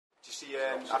See,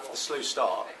 after the slow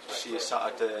start, see you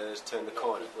started to turn the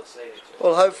corner.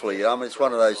 Well, hopefully. I mean, it's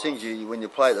one of those things. When you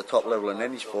play at the top level in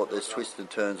any sport, there's twists and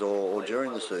turns all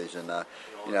during the season.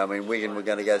 I mean, Wigan were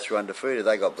going to go through undefeated.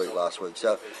 They got beat last week,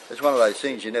 so it's one of those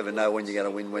things. You never know when you're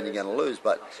going to win, when you're going to lose.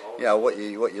 But what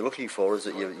you're looking for is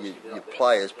that your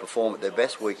players perform at their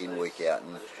best week in, week out.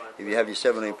 And if you have your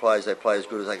 17 players, they play as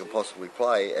good as they can possibly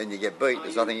play, and you get beat,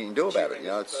 there's nothing you can do about it.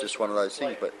 It's just one of those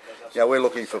things. But we're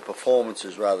looking for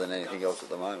performances rather than anything else at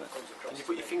the moment. Can you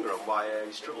put your finger on why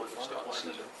you struggled at the start of the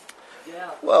season?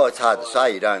 Well, it's hard to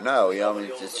say. You don't know. I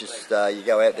mean, it's just you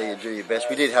go out there, you do your best.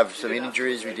 We did have some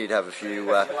injuries. We did have a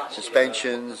few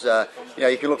suspensions.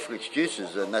 You can look for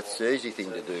excuses, and that's the easy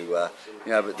thing to do.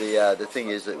 But the thing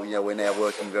is that we're now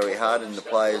working very hard, and the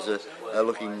players are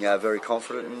looking very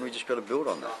confident, and we just got to build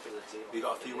on that. We've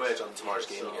got a few words on tomorrow's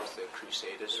game against the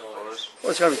Crusaders for us.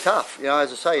 Well, it's going to be tough.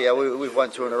 As I say, we've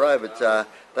won 2 in a row, but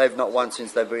they've not won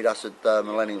since they beat us at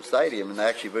Millennium Stadium, and they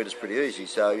actually beat us pretty easy.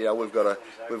 So we've got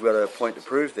a point to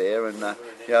prove there, and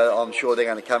I'm sure they're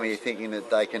going to come here thinking that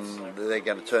they're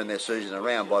going to turn their season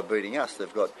around by beating us.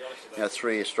 They've got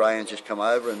 3 Australians just come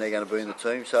over, and they're going to be in the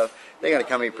team, so they're going to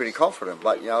come here pretty confident.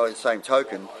 But at the same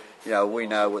token, we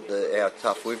know how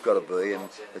tough we've got to be, and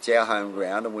it's our home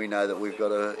ground, and we know that we've got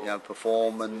to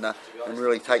perform and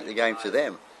really take the game to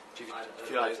them. Do you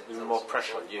feel like there's more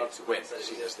pressure on you to win,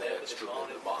 seeing as they're struggling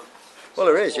at the bottom? Well,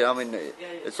 there is. I mean,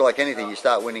 it's like anything. You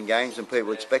start winning games, and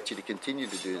people expect you to continue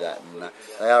to do that. And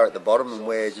they are at the bottom, and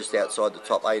we're just outside the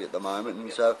top 8 at the moment.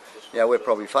 And so, we're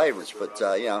probably favourites. But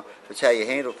it's how you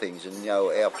handle things, and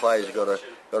our players have got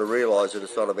to realise that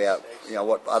it's not about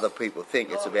what other people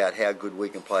think. It's about how good we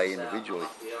can play individually.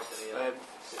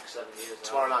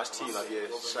 Tomorrow night's team, have you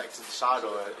selected the side, or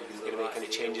are you going to make any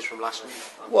changes from last week?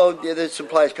 Well, there's some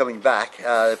players coming back.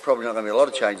 There's probably not going to be a lot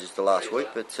of changes to last week,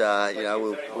 but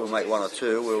we'll make 1 or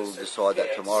 2. We'll decide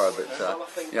that tomorrow. But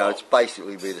it's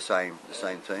basically be the same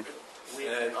team.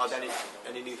 Are there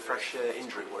any new fresh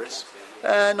injury worries?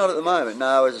 Not at the moment.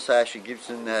 No, as I say, Ashley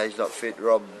Gibson, he's not fit.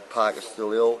 Rob Parker's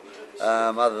still ill.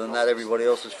 Other than that, everybody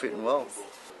else is fit and well.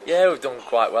 Yeah, we've done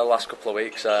quite well the last couple of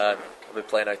weeks. I've been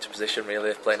playing out of position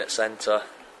really, playing at centre.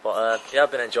 But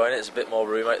I've been enjoying it. There's a bit more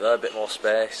room out there, a bit more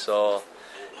space. So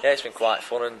it's been quite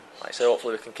fun, and like I say,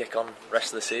 hopefully we can kick on the rest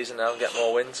of the season now and get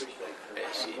more wins.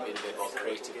 So you've been a bit more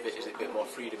creative, is it a bit more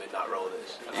freedom in that role?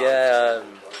 Yeah,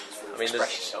 I mean,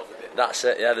 express yourself a bit. That's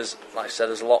it. Yeah, like I said,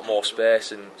 there's a lot more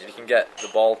space, and if you can get the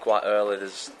ball quite early,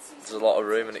 there's a lot of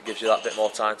room, and it gives you that bit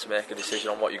more time to make a decision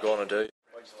on what you're going to do.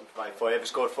 You ever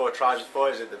scored 4 tries before?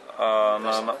 Is it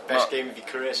the best game of your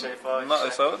career so far?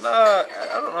 Not so. No, I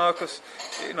don't know, because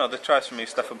the tries for me,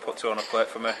 Stefan put 2 on a plate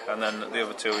for me, and then the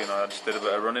other 2, I just did a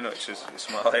bit of running, which is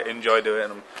what I enjoy doing,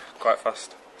 and I'm quite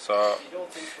fast. So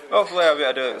hopefully I'll be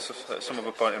able to do it at some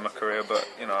other point in my career, but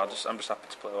I'm just happy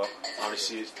to play well. How much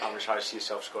do you see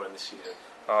yourself scoring this season?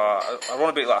 I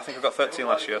want to beat I think I got 13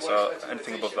 last year, so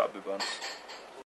anything above that would be bonus.